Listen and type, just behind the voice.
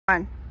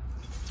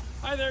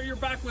Hi there, you're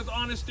back with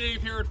Honest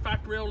Dave here at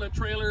Factory Outlet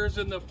Trailers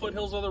in the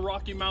foothills of the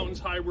Rocky Mountains,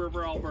 High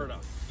River, Alberta.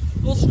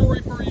 Little story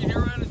for you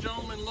here. I had a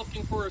gentleman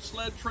looking for a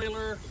sled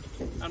trailer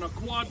and a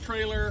quad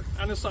trailer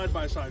and a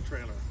side-by-side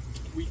trailer.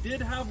 We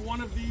did have one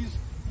of these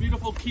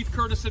beautiful Keith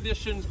Curtis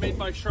editions made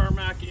by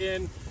Charmac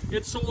in.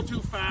 It sold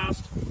too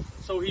fast,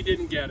 so he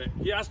didn't get it.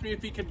 He asked me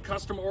if he could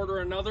custom order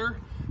another,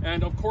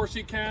 and of course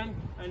he can,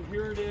 and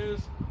here it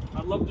is.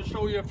 I'd love to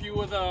show you a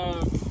few of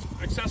the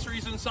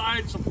accessories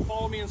inside, so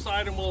follow me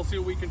inside and we'll see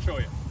what we can show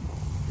you.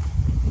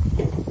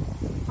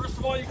 First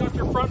of all, you got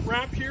your front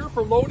ramp here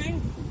for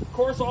loading. Of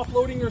course,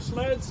 offloading your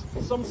sleds.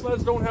 Some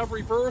sleds don't have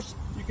reverse.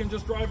 You can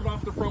just drive it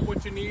off the front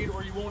what you need,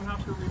 or you won't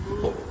have to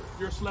remove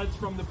your sleds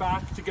from the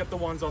back to get the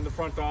ones on the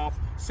front off,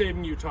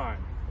 saving you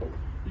time.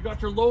 You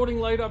got your loading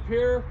light up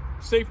here.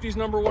 Safety's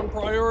 #1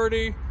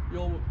 priority.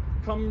 You'll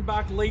come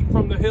back late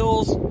from the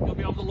hills, you'll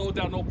be able to load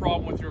that no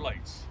problem with your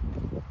lights.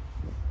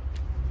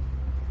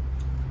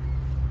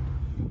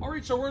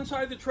 Alright, so we're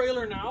inside the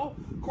trailer now.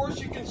 Of course,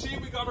 you can see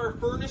we got our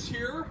furnace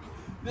here.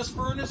 This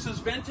furnace is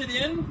vented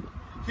in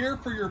here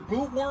for your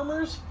boot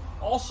warmers.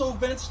 Also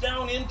vents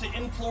down into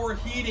in-floor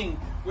heating,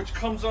 which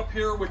comes up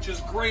here, which is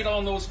great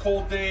on those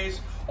cold days.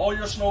 All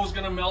your snow is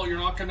going to melt. You're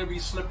not going to be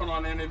slipping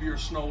on any of your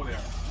snow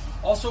there.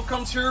 Also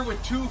comes here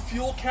with 2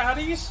 fuel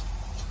caddies.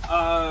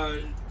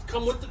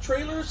 Come with the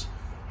trailers.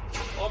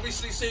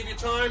 Obviously save you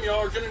time. You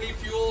are going to need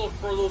fuel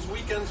for those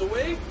weekends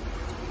away.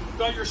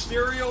 Got your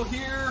stereo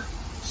here.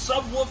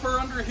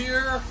 Subwoofer under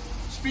here,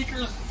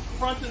 speakers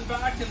front and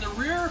back in the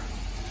rear.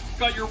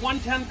 Got your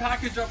 110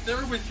 package up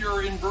there with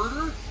your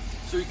inverter,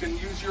 so you can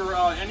use your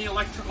any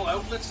electrical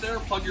outlets there,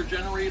 plug your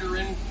generator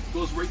in,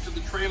 goes right to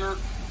the trailer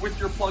with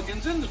your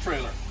plugins in the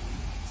trailer.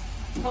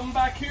 Come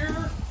back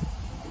here,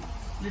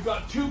 you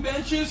got 2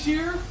 benches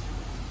here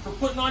for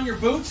putting on your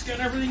boots,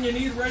 getting everything you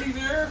need ready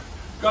there.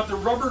 Got the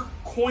rubber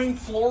coin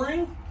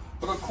flooring,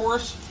 but of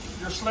course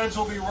your sleds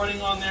will be running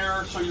on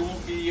there, so you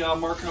won't be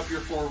marking up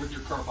your floor with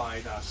your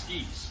carbide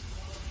skis.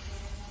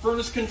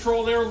 Furnace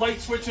control there, light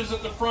switches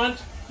at the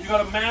front. You got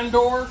a man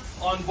door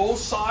on both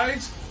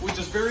sides, which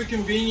is very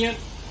convenient.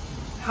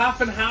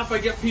 Half and half. I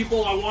get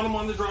people, I want them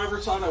on the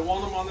driver's side, I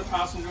want them on the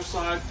passenger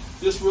side.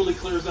 This really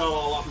clears that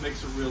all up,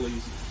 makes it real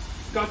easy.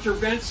 Got your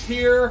vents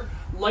here,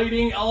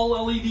 lighting,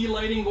 LED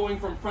lighting going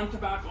from front to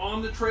back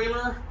on the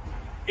trailer.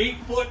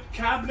 8-foot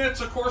cabinets,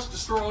 of course, to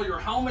store all your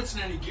helmets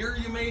and any gear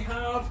you may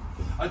have.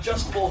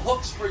 Adjustable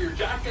hooks for your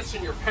jackets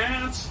and your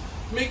pants.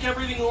 Make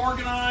everything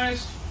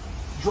organized.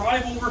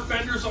 Drive over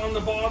fenders on the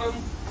bottom.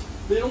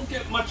 They don't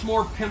get much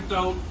more pimped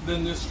out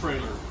than this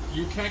trailer.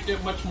 You can't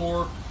get much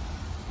more.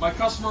 My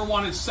customer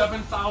wanted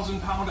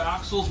 7,000-pound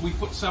axles. We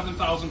put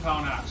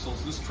 7,000-pound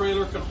axles. This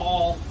trailer could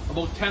haul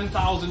about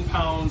 10,000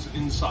 pounds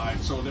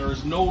inside, so there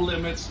is no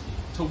limits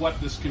to what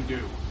this can do.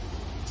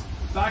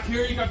 Back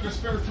here you got your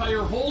spare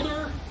tire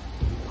holder,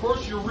 of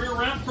course your rear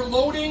ramp for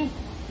loading.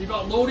 You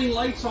got loading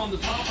lights on the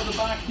top of the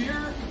back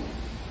here.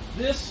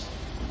 This,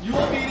 you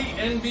will be the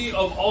envy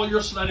of all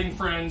your sledding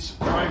friends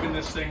driving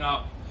this thing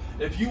up.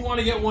 If you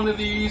want to get one of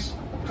these,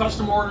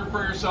 custom order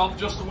for yourself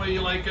just the way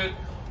you like it,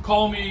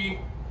 call me,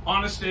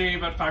 Honest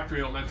Dave at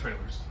Factory Outlet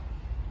Trailers.